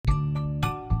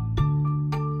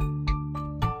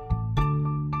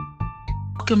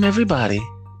Welcome, everybody,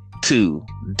 to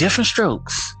Different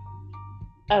Strokes.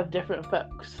 Of different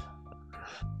folks.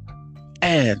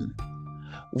 And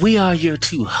we are your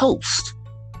two hosts.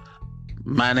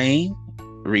 My name,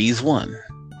 Reese One.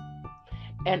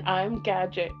 And I'm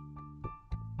Gadget.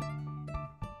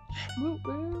 Woo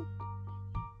woo.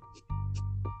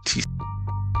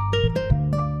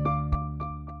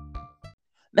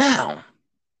 Now,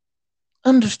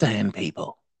 understand,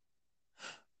 people.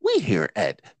 We here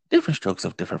at Different Strokes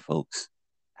of Different Folks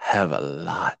have a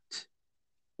lot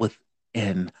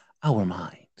within our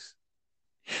minds.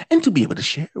 And to be able to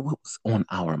share what's on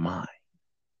our mind,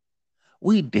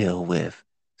 we deal with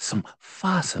some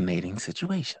fascinating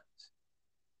situations.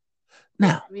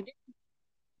 Now, We do.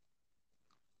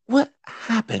 what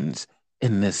happens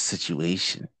in this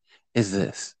situation is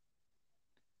this.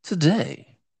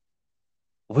 Today,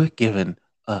 we're given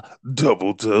a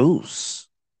double dose.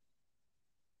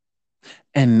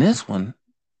 And this one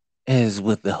is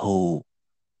with the whole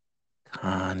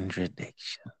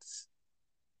contradictions.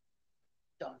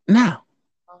 Now,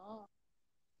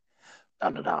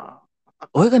 Dun, dun, dun.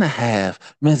 we're going to have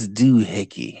Miss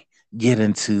Doohickey get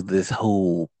into this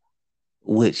whole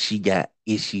what she got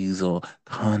issues on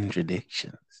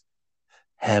contradictions.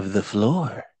 Have the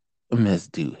floor, Miss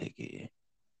Doohickey.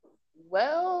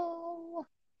 Wow,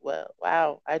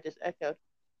 I just echoed.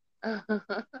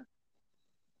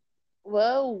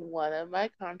 Well, one of my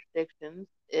contradictions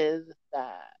is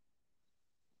that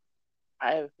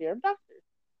I have a fear of doctors.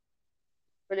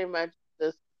 Pretty much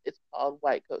this it's called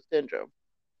white coat syndrome.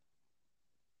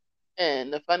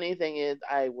 And the funny thing is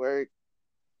I work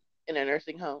in a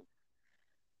nursing home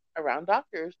around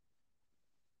doctors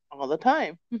all the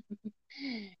time.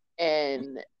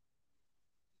 And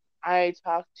I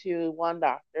talked to one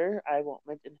doctor. I won't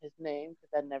mention his name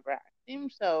because I never asked him.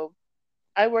 So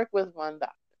I work with one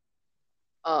doctor.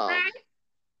 Um,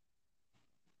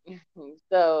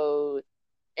 so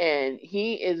and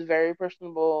he is very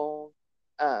personable,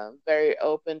 very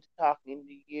open to talking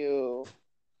to you.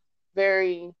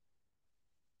 Very,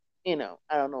 I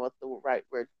don't know what the right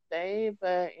word to say,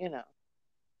 but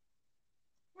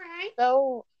Right.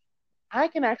 so I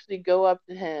can actually go up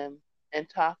to him and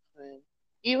talk to him,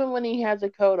 even when he has a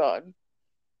coat on.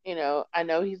 I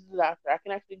know he's a doctor. I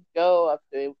can actually go up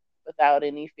to him without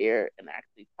any fear and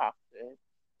actually talk to him,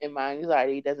 and my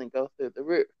anxiety doesn't go through the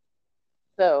roof.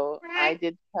 So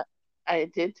Right. I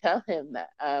did tell him that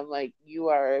I'm like, you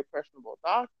are a personable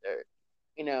doctor,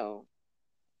 you know,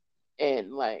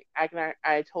 and like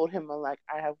I told him I'm like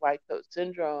I have white coat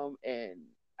syndrome and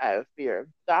I have fear of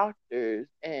doctors,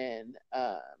 and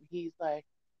he's like,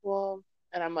 well,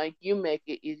 and I'm like, you make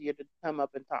it easier to come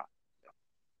up and talk,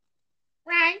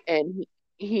 Right. and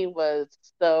he was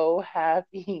so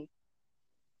happy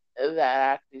that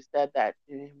I actually said that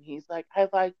to him. He's like, I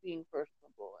like being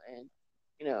personable, and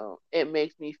it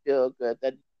makes me feel good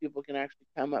that people can actually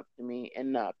come up to me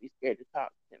and not be scared to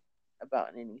talk to me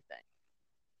about anything.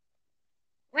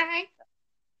 Right.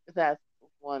 That's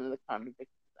one of the contradictions.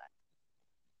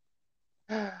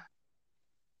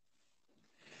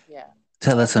 Yeah.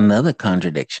 Tell us another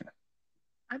contradiction.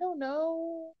 I don't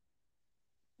know.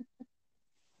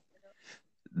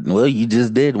 Well, you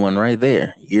just did one right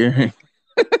there. You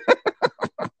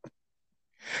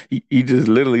just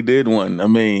literally did one. I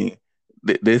mean,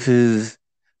 this is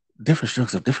Different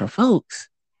Strokes of Different Folks,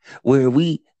 where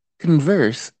we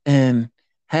converse and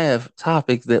have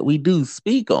topics that we do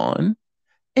speak on,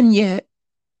 and yet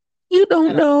you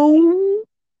don't know.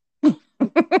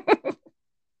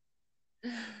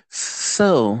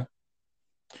 So,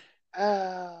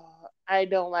 I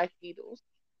don't like needles.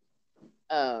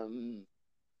 Um,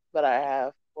 but I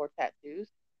have 4 tattoos.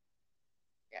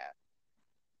 Yeah.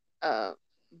 Um,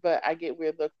 but I get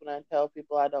weird looks when I tell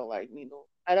people I don't like needles.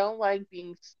 I don't like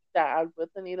being stabbed with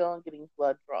a needle and getting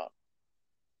blood drawn.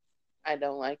 I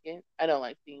don't like it. I don't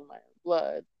like seeing my own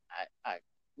blood. I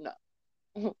no.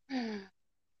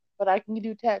 But I can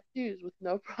do tattoos with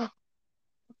no problem.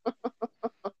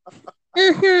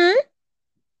 mhm.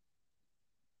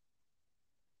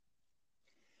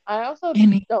 I also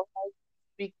Any don't like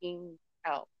speaking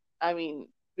out. I mean,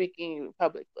 speaking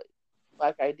publicly,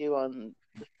 like I do on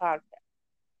this podcast.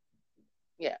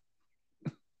 Yeah.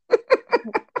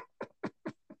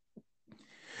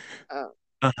 Um,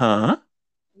 uh-huh.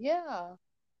 yeah.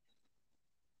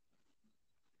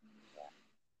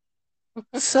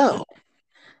 So,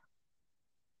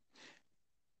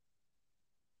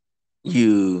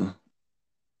 you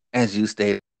as you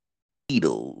stated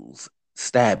needles,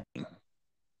 stabbing,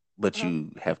 but Uh-huh.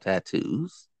 you have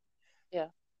tattoos Yeah.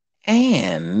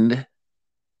 and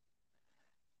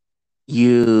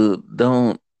you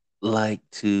don't like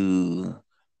to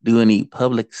do any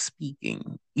public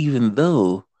speaking, even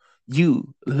though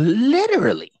you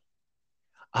literally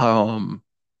um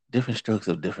different strokes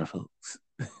of different folks.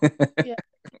 Yeah.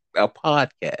 A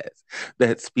podcast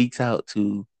that speaks out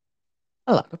to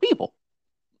a lot of people.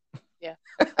 Yeah.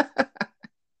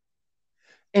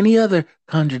 Any other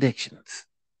contradictions?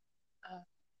 Uh,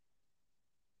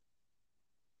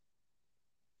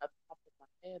 at the top of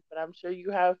my head, but I'm sure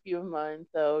you have a few of mine.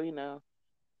 So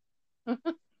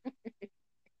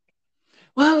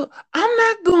Well, I'm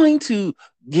not going to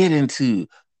get into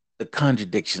the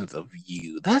contradictions of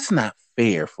you. That's not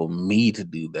fair for me to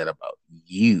do that about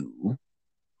you.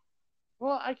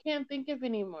 well, I can't think of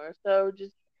any more. So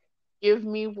just give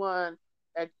me one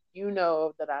that you know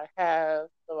of that I have,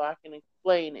 so I can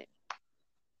explain it.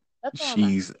 That's all I'm asking.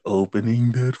 She's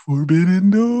opening that forbidden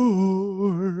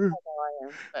door. That's all I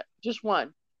am. But just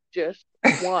one.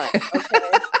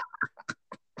 Okay.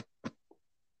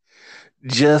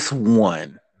 Just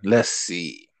one. Let's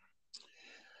see.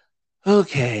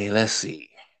 Okay, let's see.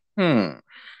 Hmm.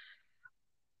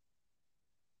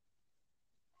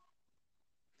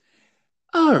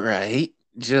 All right.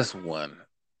 Just one.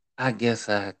 I guess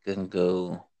I can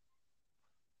go.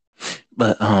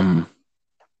 But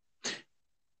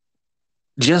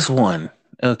just one.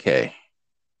 Okay.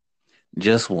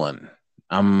 Just one.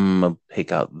 I'm gonna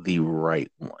pick out the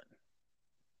right one.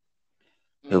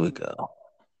 Here we Mm-hmm. go.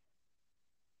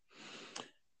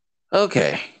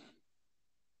 Okay.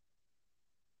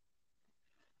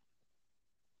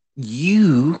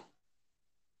 You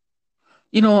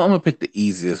I'm gonna pick the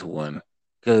easiest one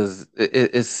because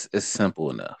it's simple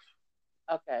enough.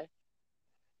 Okay.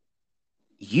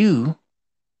 You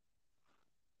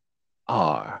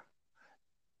are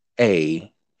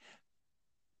a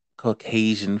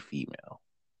Caucasian female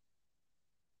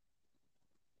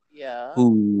Yeah.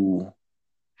 who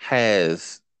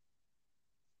has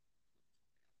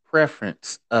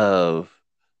preference of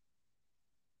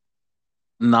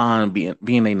non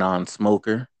being a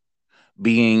non-smoker,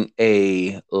 being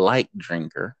a light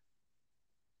drinker,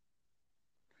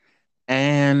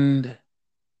 and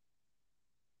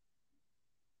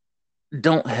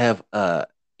don't have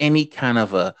any kind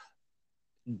of a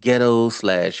ghetto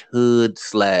slash hood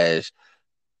slash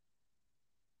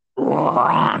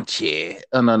raunchy.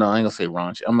 Oh no, I ain't gonna say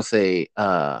raunchy. I'm gonna say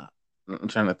I'm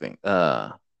trying to think.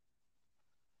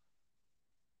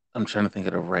 I'm trying to think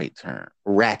of the right term.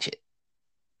 Ratchet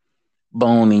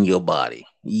bone in your body.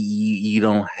 You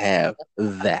don't have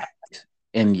that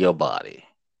in your body.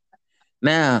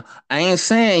 Now, I ain't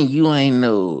saying you ain't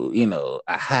no,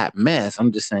 a hot mess.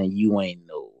 I'm just saying you ain't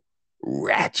no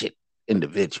ratchet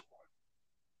individual.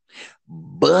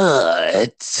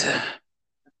 But,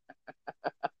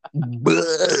 but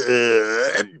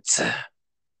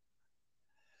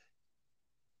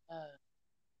Uh,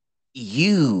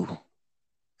 you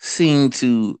seem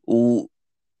to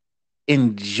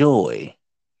enjoy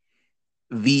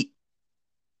the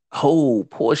whole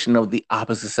portion of the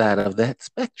opposite side of that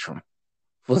spectrum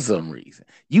for some reason.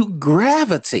 You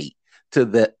gravitate to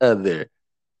the other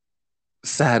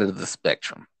side of the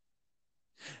spectrum.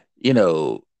 You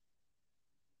know,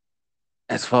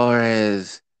 as far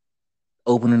as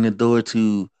opening the door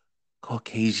to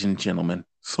Caucasian gentlemen.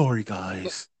 Sorry,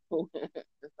 guys.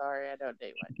 sorry, I don't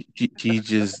date white. She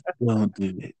just don't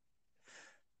do it.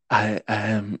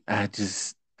 I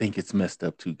just think it's messed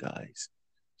up too, guys.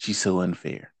 She's so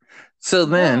unfair. So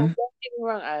No, then, don't get me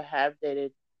wrong. I have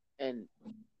dated and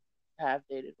have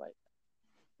dated white.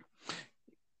 No.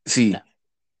 see,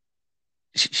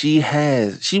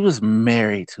 she was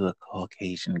married to a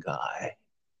Caucasian guy,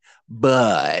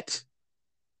 but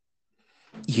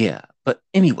yeah, but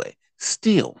anyway,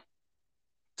 still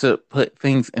to put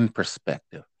things in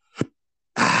perspective.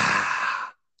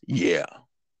 Ah, yeah,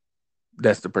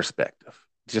 that's the perspective,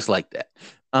 just like that.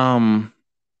 Um,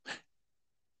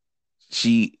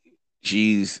 she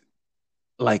she's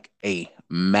like a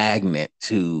magnet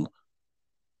to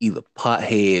either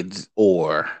potheads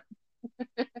or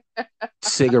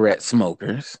cigarette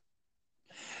smokers.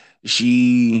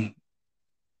 She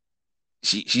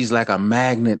she's like a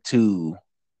magnet to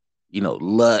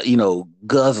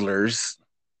guzzlers,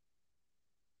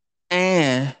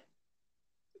 and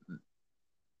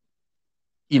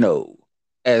you know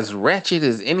as ratchet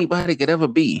as anybody could ever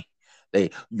be. They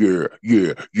yeah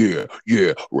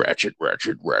ratchet.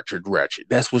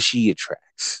 That's what she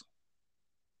attracts.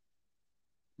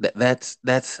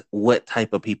 That's what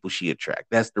type of people she attracts.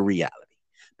 That's the reality.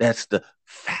 That's the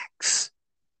facts,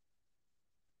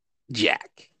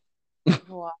 Jack.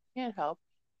 Well, I can't help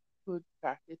who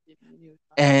practice if you knew.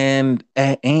 And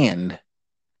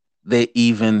They're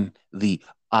even the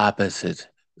opposite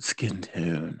skin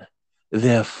tone.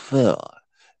 Their fur,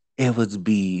 it would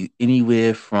be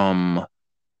anywhere from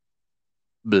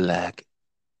black,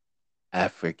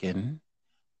 African,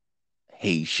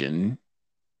 Haitian,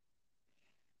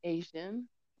 Asian.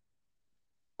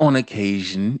 on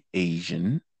occasion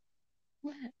Asian,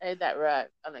 Ain't that right?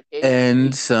 On occasion, and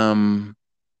Asian. some,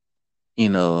 you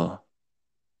know,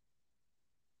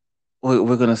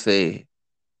 we're gonna say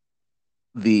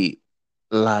the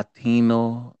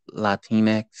Latino,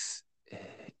 Latinx,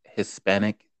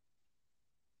 Hispanic,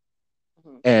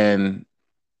 Hmm. and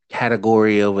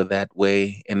category over that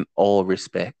way in all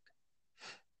respect.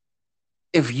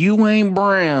 If you ain't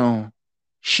brown,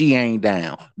 she ain't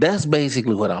down. That's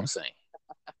basically what I'm saying.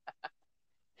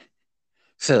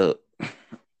 So,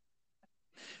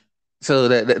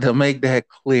 to make that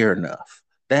clear enough,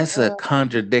 that's a Uh,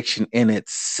 contradiction in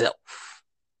itself.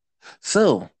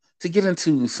 So, to get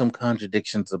into some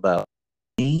contradictions about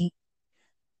me,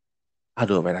 I'll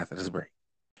do it right after this break.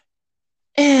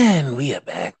 And we are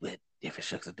back with different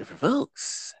strokes of different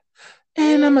folks.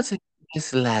 And I'm yeah. going to take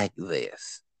this like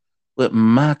this with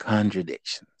my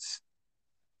contradictions.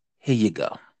 Here you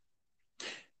go.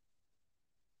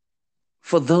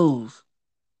 For those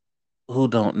who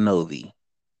don't know thee,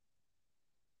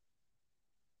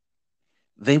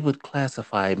 they would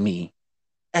classify me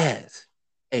as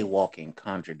a walking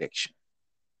contradiction.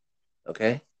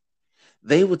 Okay?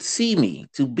 They would see me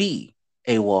to be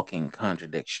a walking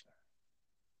contradiction.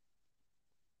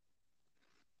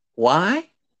 Why?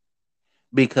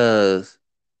 Because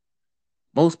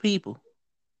most people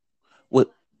would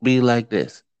be like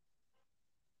this.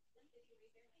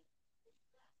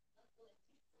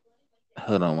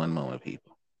 Hold on one moment,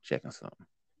 people. Checking something.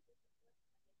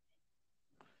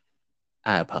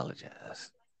 I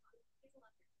apologize.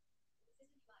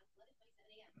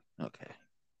 Okay.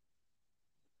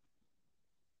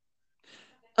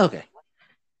 Okay.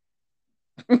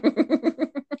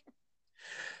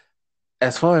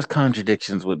 As far as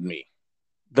contradictions with me,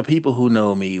 the people who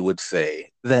know me would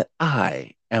say that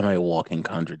I am a walking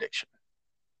contradiction.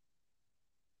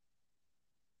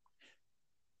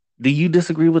 Do you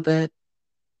disagree with that?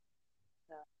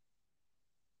 No,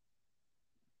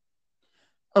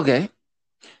 Okay.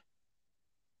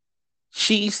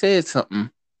 She said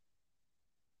something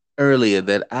earlier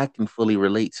that I can fully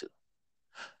relate to.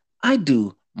 I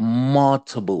do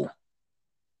multiple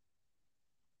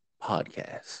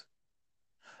podcasts.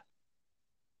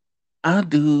 I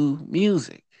do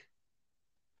music.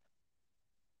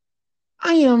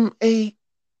 I am a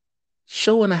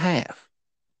show and a half.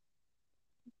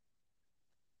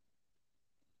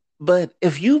 But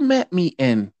if you met me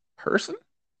in person,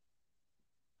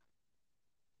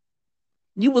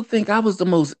 you would think I was the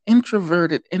most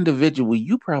introverted individual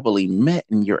you probably met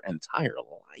in your entire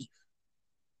life.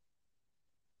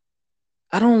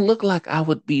 I don't look like I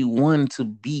would be one to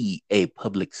be a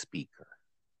public speaker.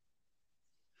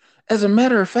 As a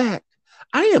matter of fact,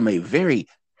 I am a very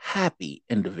happy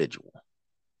individual.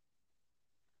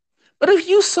 But if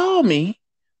you saw me,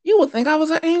 you would think I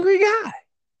was an angry guy.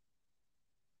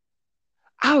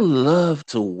 I love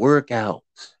to work out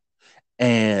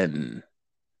and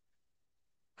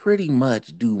pretty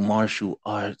much do martial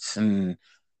arts and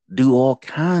do all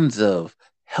kinds of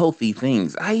healthy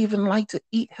things. I even like to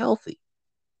eat healthy.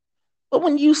 But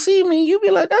when you see me, you be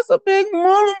like, that's a big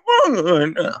motherfucker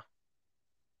right now.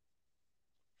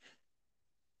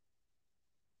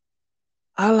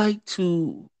 I like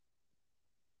to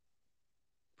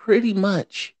pretty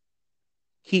much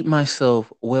keep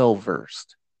myself well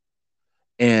versed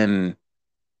in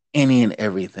any and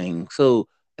everything. So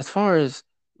as far as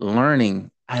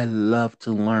learning, I love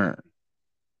to learn.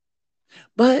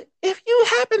 But if you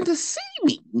happen to see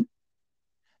me, you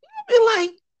be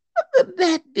like, look at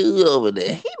that dude over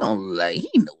there. He don't like, he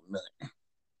know nothing.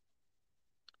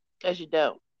 cause you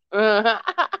don't. Uh,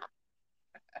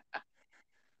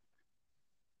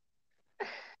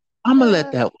 I'm gonna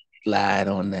let that slide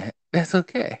on that. That's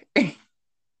okay.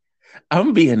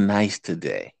 I'm being nice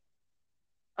today.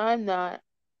 I'm not.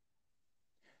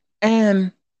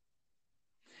 And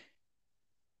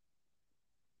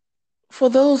for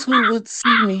those who would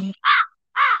see me,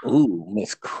 ooh,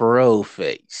 Miss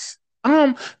Crowface.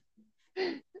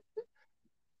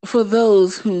 For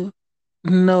those who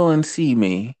know and see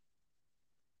me,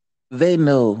 they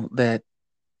know that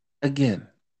again,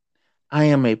 I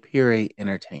am a pure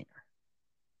entertainer.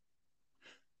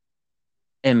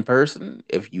 In person,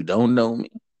 if you don't know me,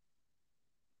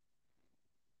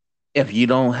 if you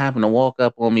don't happen to walk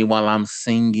up on me while I'm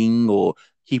singing or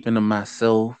keeping to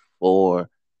myself or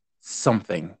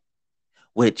something,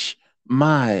 which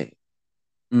My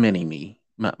mini me,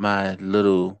 my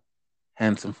little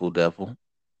handsome fool devil,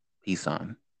 peace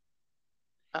on.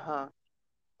 Uh huh.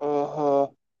 Uh huh.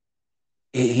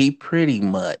 He pretty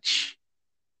much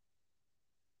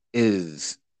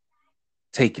is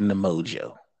taking the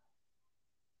mojo.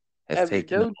 Has Of your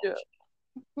taken the dojo.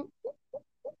 mojo.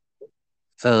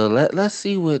 So let's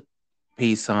see what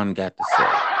peace on got to say.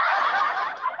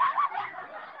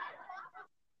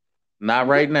 Not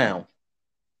right now.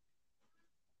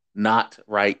 Not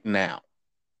right now.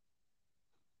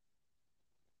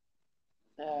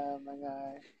 Oh my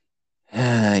god.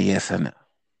 Yes, I know.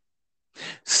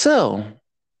 So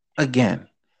again,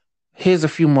 here's a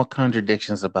few more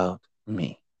contradictions about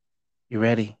me. You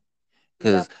ready?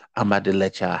 Because Yep. I'm about to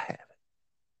let y'all have it.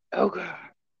 Oh god.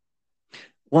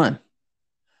 One,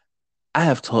 I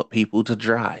have taught people to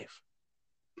drive,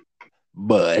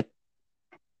 but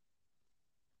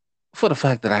for the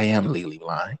fact that I am legally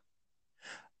blind,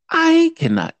 I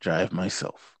cannot drive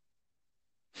myself.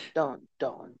 Don't.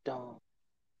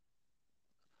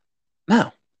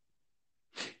 Now,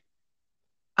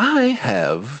 I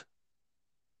have,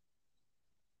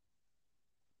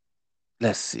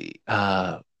 let's see,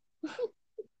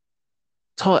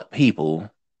 taught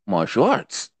people martial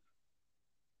arts,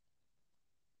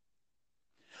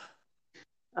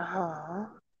 Uh huh.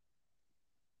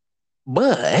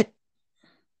 but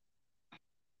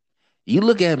you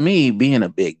look at me being a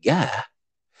big guy,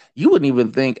 you wouldn't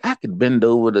even think I could bend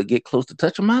over to get close to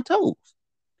touching my toes.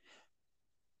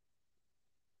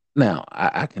 Now,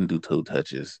 I can do toe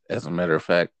touches. As a matter of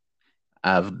fact,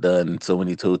 I've done so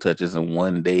many toe touches in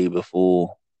one day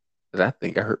before that I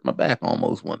think I hurt my back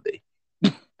almost one day.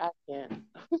 I can't.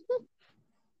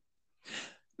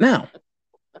 Now,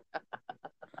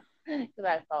 Cause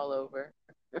I fall over.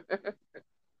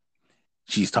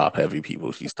 she's top heavy,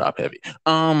 people. She's top heavy.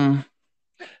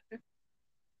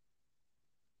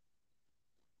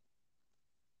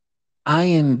 I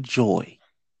enjoy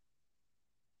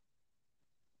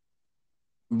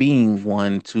being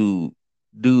one to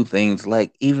do things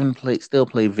like even still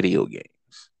play video games.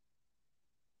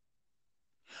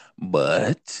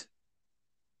 But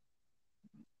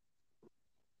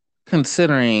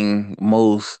considering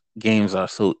most games are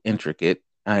so intricate,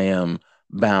 I am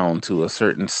bound to a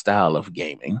certain style of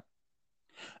gaming.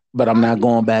 But I'm I not do.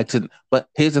 going back to, but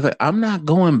here's the thing, I'm not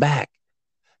going back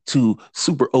to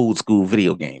super old school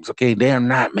video games. Okay. They're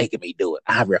not making me do it.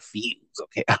 I refuse.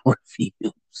 Okay. I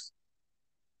refuse.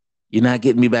 You're not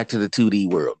getting me back to the 2D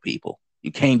world, people.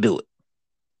 You can't do it.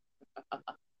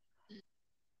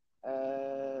 Alright,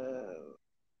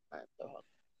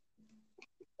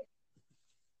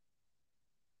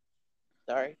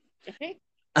 sorry.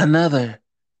 Another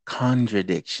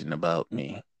contradiction about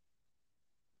me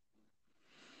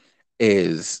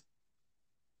is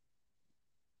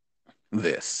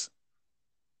this.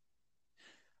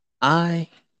 I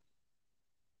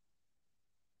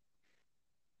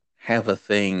have a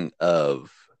thing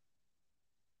of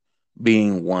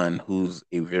being one who's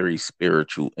a very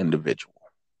spiritual individual.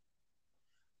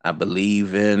 I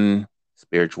believe in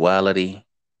spirituality.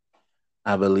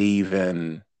 I believe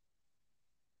in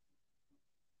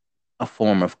a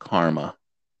form of karma.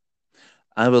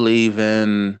 I believe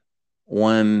in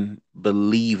one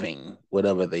believing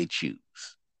whatever they choose,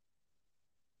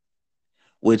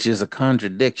 which is a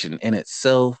contradiction in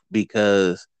itself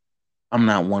because I'm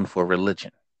not one for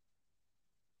religion.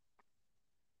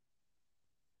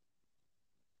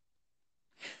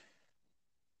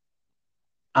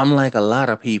 I'm like a lot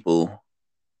of people.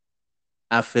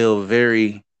 I feel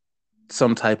very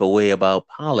some type of way about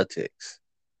politics,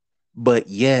 but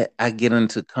yet I get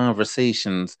into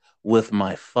conversations with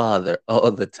my father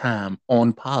all the time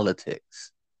on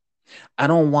politics. I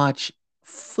don't watch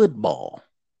football,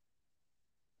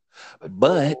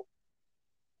 but Football.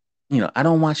 I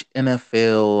don't watch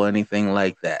NFL or anything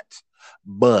like that.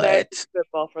 That is But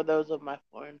football for those of my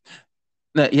foreign.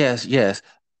 no, yes, yes.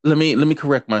 Let me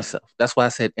correct myself. That's why I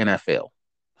said NFL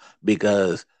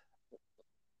because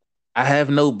I have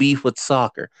no beef with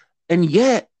soccer. And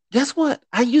yet, guess what?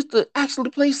 I used to actually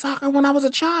play soccer when I was a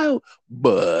child,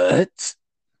 but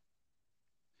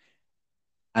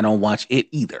I don't watch it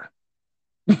either.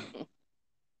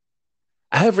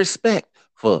 I have respect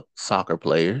for soccer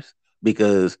players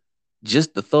because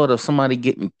just the thought of somebody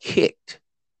getting kicked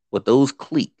with those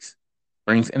cleats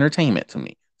brings entertainment to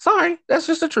me. Sorry, that's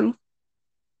just the truth.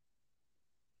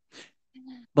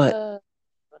 But Uh,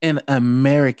 in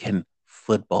American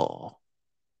football,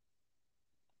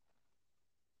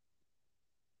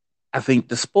 I think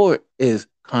the sport is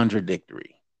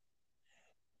contradictory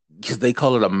because they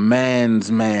call it a man's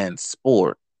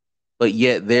sport, but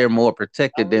yet they're more I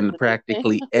protected was than gonna say.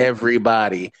 practically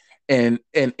everybody in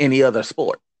any other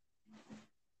sport.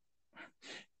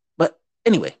 But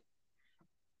anyway,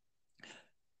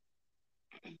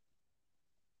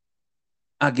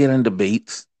 I get in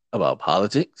debates about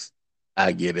politics.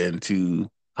 I get into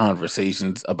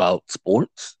conversations about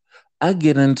sports. I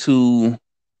get into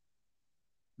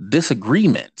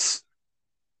disagreements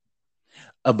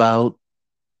about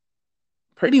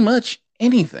pretty much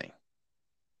anything.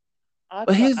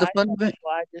 But here's the I funny tell thing. people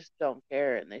I just don't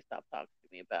care, and they stop talking to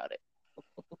me about it.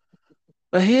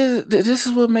 But this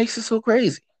is what makes it so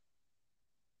crazy.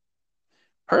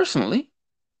 Personally,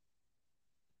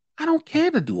 I don't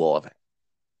care to do all that.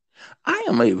 I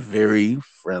am a very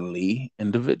friendly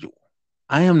individual.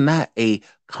 I am not a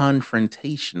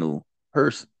confrontational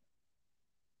person.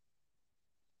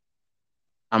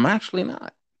 I'm actually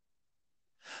not.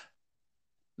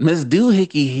 Miss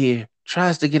Doohickey here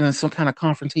tries to get in some kind of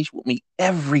confrontation with me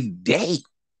every day.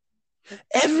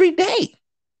 Every day.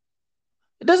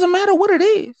 It doesn't matter what it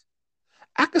is.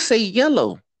 I could say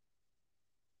yellow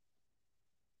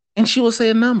and she will say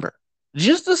a number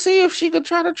just to see if she could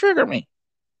try to trigger me.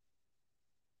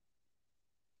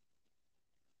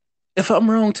 If I'm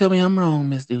wrong, tell me I'm wrong,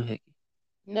 Miss Doohickey.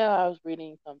 No, I was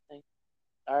reading something.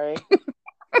 Sorry.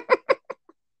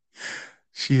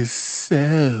 She is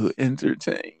so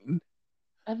entertained.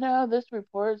 And now this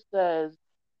report says,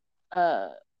 uh,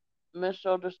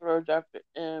 menstrual disorder after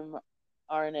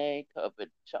mRNA COVID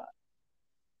shot.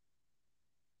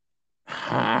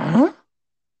 Huh?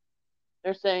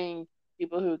 They're saying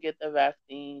people who get the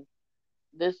vaccine.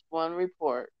 This one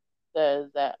report says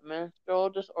that menstrual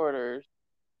disorders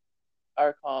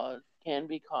can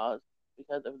be caused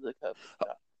because of the COVID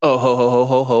shot. Oh, ho, ho, ho,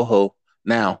 ho, ho, ho.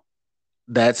 Now,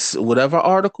 that's whatever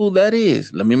article that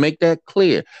is. Let me make that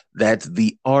clear. That's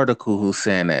the article who's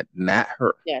saying that, not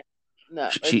her. Yes.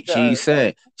 No, it's She, the she's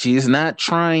saying she is not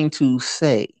trying to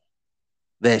say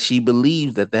that she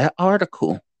believes that that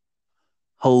article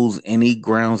holds any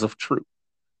grounds of truth.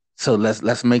 So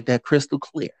let's make that crystal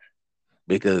clear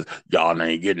because y'all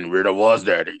ain't getting rid of us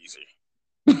that easy.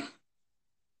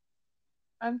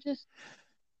 I'm just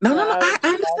No, no, no, no. I was I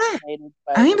understand. fascinated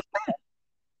by I this. understand.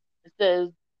 It says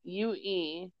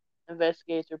UE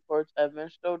investigates reports of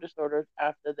menstrual disorders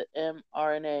after the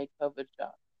mRNA COVID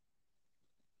shot.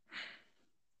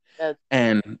 That's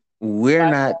And we're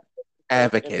not 5.6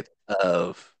 research in advocates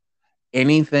of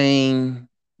anything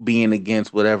being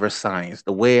against whatever science.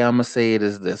 The way I'm gonna say it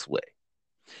is this way: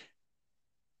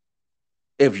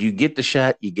 if you get the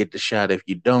shot, you get the shot. If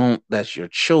you don't, that's your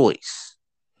choice.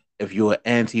 If you're an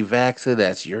anti-vaxxer,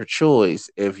 that's your choice.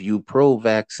 If you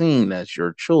pro-vaccine, that's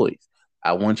your choice.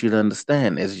 I want you to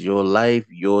understand: it's your life,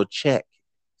 your check.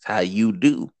 It's how you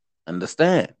do.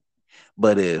 Understand?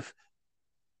 But if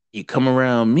you come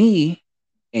around me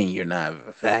and you're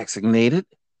not vaccinated,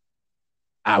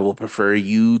 I will prefer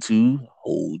you to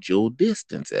hold your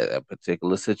distance at a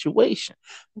particular situation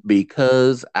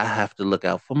because I have to look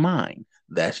out for mine.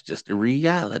 That's just the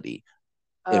reality.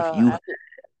 If you at the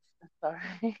sorry.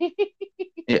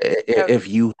 Um, if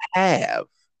you have,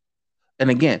 and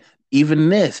again, even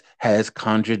this has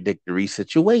contradictory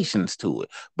situations to it,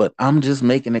 but I'm just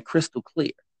making it crystal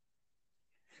clear.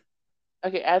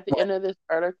 okay, at the end of this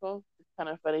article, it's kind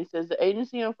of funny. It says the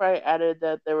agency on Friday added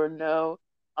that there were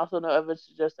also no evidence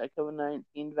to suggest that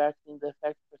COVID-19 vaccines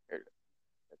affect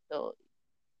fertility.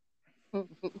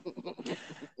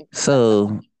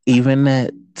 So even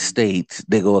that states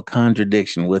there go a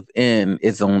contradiction within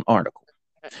its own article.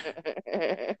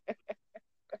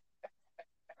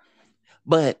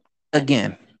 But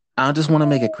again, I just want to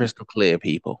make it crystal clear,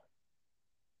 people.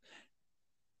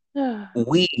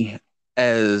 We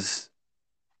as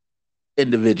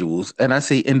individuals, and I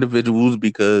say individuals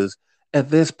because at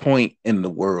this point in the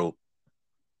world,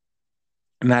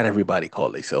 not everybody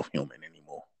call themselves human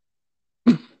anymore.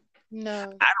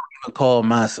 No, I don't even call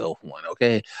myself one,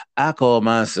 okay? I call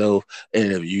myself,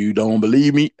 and if you don't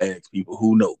believe me, ask people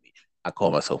who know me. I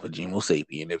call myself a Gemo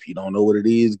sapien. If you don't know what it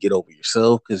is, get over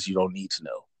yourself because you don't need to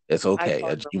know. It's I okay. call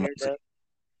A her Gemo sapien. weirdo.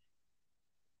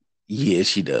 Yeah,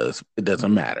 she does. It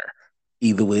doesn't matter.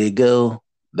 Either way it go,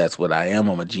 that's what I am.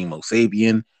 I'm a Gemo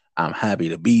sapien. I'm happy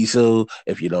to be so.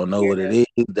 If you don't know what it Weirdo.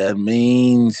 is, that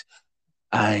means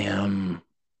I am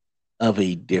of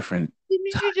a different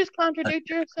Didn't type you just of contradict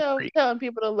yourself, breed. telling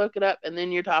people to look it up, and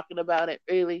then you're talking about it?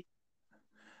 Really?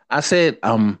 I said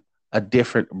I'm a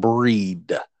different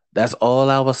breed. That's all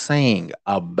I was saying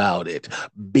about it.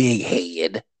 Big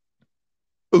head.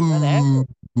 Whatever.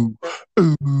 Ooh,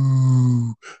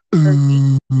 ooh, Turkey.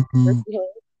 ooh. Turkey head.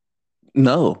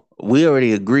 No. We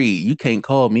already agreed. You can't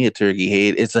call me a turkey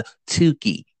head. It's a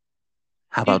tukey.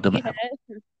 How about them Dookie apples?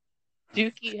 head,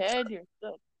 Dookie head, you're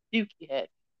so Dookie head.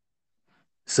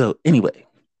 So anyway,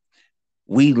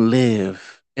 we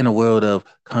live in a world of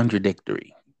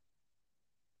contradictory.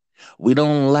 We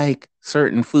don't like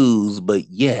certain foods, but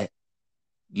yet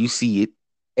you see it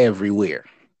everywhere.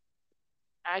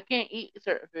 I can't eat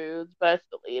certain foods, but I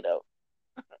still eat them.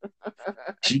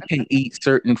 She can't eat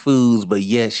certain foods, but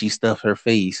yet she stuffed her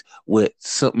face with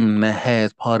something that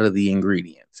has part of the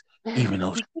ingredients, even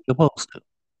though she's supposed to.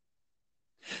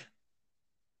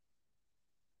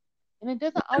 And it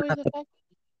doesn't always affect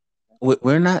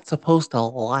We're not supposed to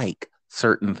like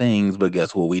certain things, but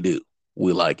guess what we do?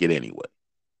 We like it anyway.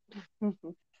 me.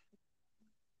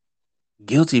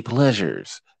 Guilty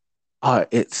pleasures are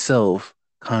itself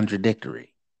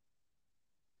contradictory.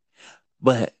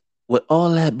 But with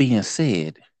all that being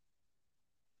said,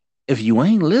 if you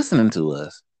ain't listening to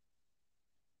us,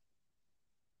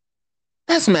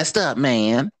 that's messed up,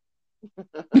 man.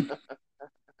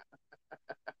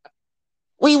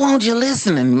 We want you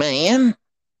listening, man.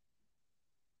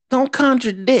 Don't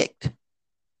contradict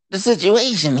the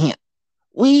situation here.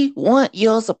 We want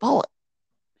your support.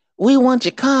 We want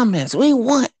your comments. We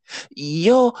want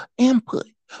your input.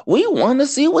 We want to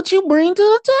see what you bring to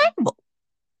the table.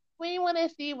 We want to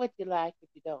see what you like, what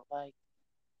you don't like.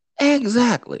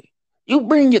 Exactly. You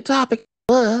bring your topic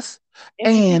to us, If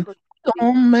you and think we're we're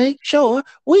crazy, gonna make sure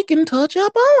we can touch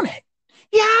up on it.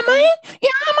 Yeah, if you, man. Yeah,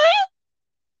 man.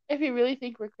 if you really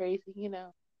think we're crazy,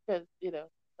 because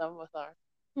some of us are.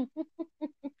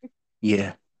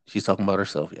 Yeah, she's talking about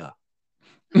herself, y'all.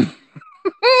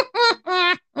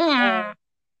 Uh,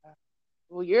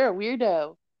 well, you're a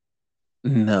weirdo.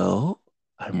 No,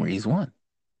 I'm Reese one.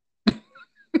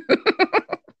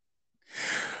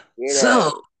 Weirdo.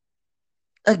 So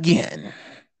again,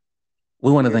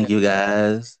 we want to Weirdo. thank you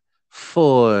guys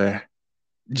for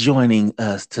joining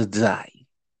us today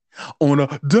on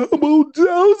a double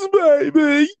dose,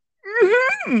 baby.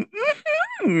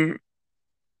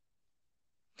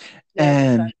 Now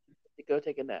it's time And to go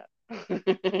take a nap.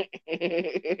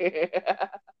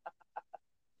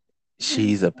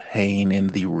 she's a pain in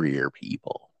the rear,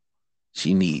 people.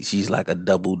 She's like a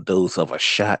double dose of a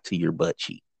shot to your butt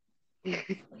cheek.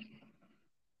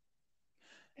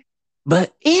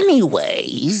 But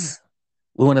anyways,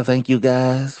 we want to thank you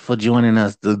guys for joining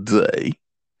us today.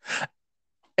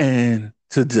 And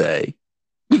today.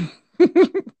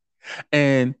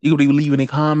 And you can be leaving any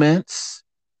comments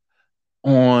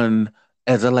on,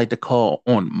 as I like to call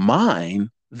on mine,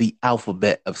 the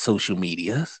alphabet of social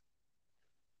medias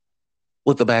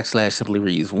with the backslash simply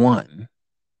reads one.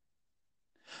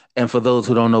 And for those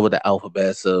who don't know what the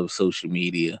alphabets of social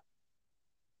media,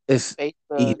 it's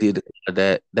Facebook, easy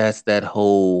to that's that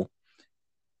whole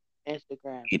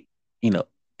Instagram. you you know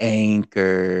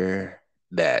anchor,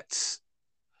 that's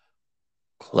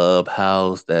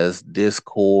Clubhouse, that's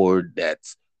Discord,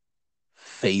 that's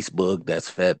Facebook, that's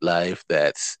FetLife,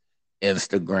 that's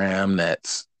Instagram,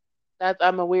 that's That's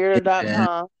I'm a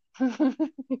weirdo.com.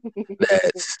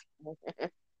 that's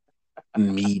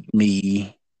Meet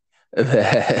Me,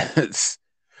 that's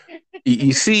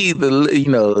you see the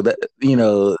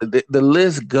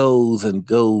list goes and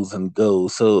goes and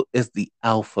goes. So it's the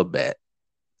alphabet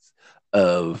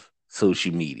of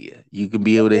social media. You can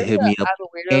be The able to hit weirdo, me up I'm a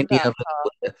any of it weirdo.com.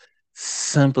 with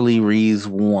simply reads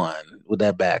one with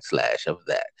that backslash of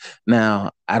that.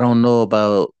 Now, I don't know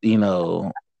about,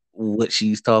 what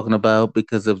she's talking about,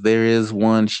 because if there is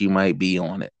one, she might be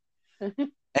on it.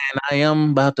 And I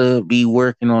am about to be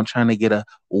working on trying to get a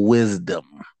wisdom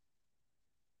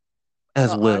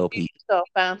as well, Get people. yourself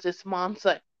Francis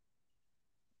Monson. Mr.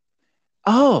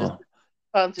 Oh,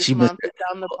 Francis she missed Monson it.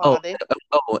 down the Oh, party.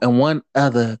 and one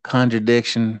other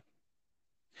contradiction.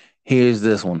 Here's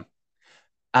this one.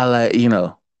 I like,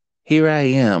 here I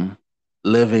am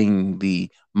living the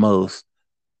most,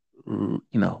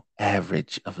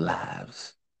 average of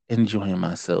lives, enjoying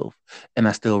myself. And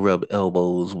I still rub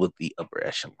elbows with the upper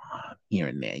echelon here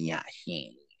and there. Yeah,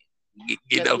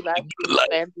 get Because up, he likes get his life.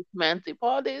 fancy schmancy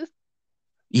parties.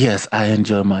 Yes, I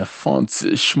enjoy my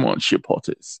fancy schmancy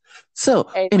parties. So,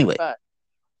 Ain't that anyway, fun?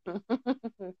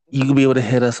 you can be able to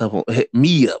hit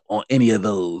me up on any of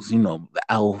those, the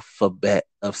alphabet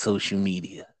of social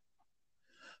media.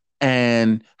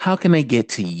 And how can they get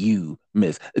to you,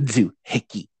 Miss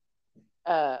Doohickey?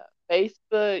 uh,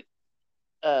 Facebook,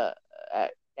 uh,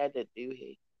 at the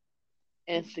doohickey.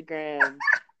 Instagram.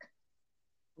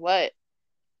 What?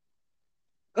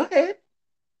 Go ahead.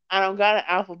 I don't got an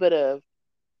alphabet of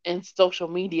in social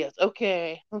medias.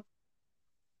 Okay.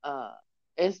 Uh,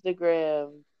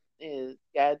 Instagram. is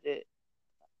Gadget.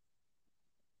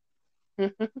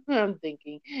 I'm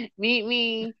thinking, meet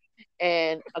me,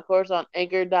 and of course on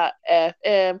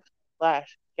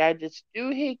anchor.fm/gadgets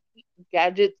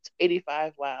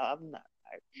 85. Wow, I'm not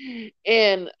tired.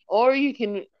 And or you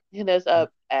can hit us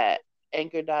up at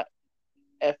anchor.fm/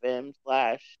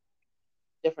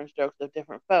 different strokes of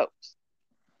different folks.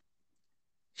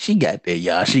 She got there,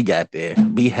 y'all. She got there.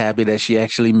 Be happy that she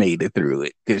actually made it through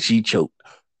it because she choked.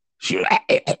 She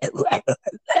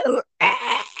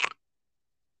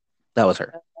that was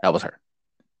her. That was her.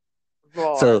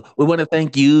 Roar. So we want to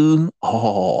thank you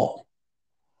all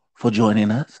for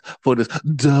joining us for this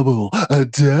double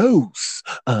dose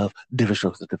of different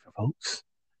strokes of different folks.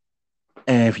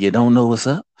 And if you don't know what's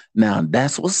up, now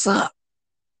that's what's up.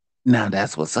 Now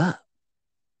that's what's up.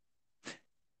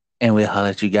 And we'll holler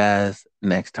at you guys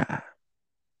next time.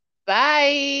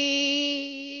 Bye.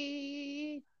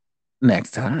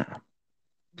 Next time.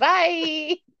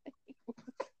 Bye.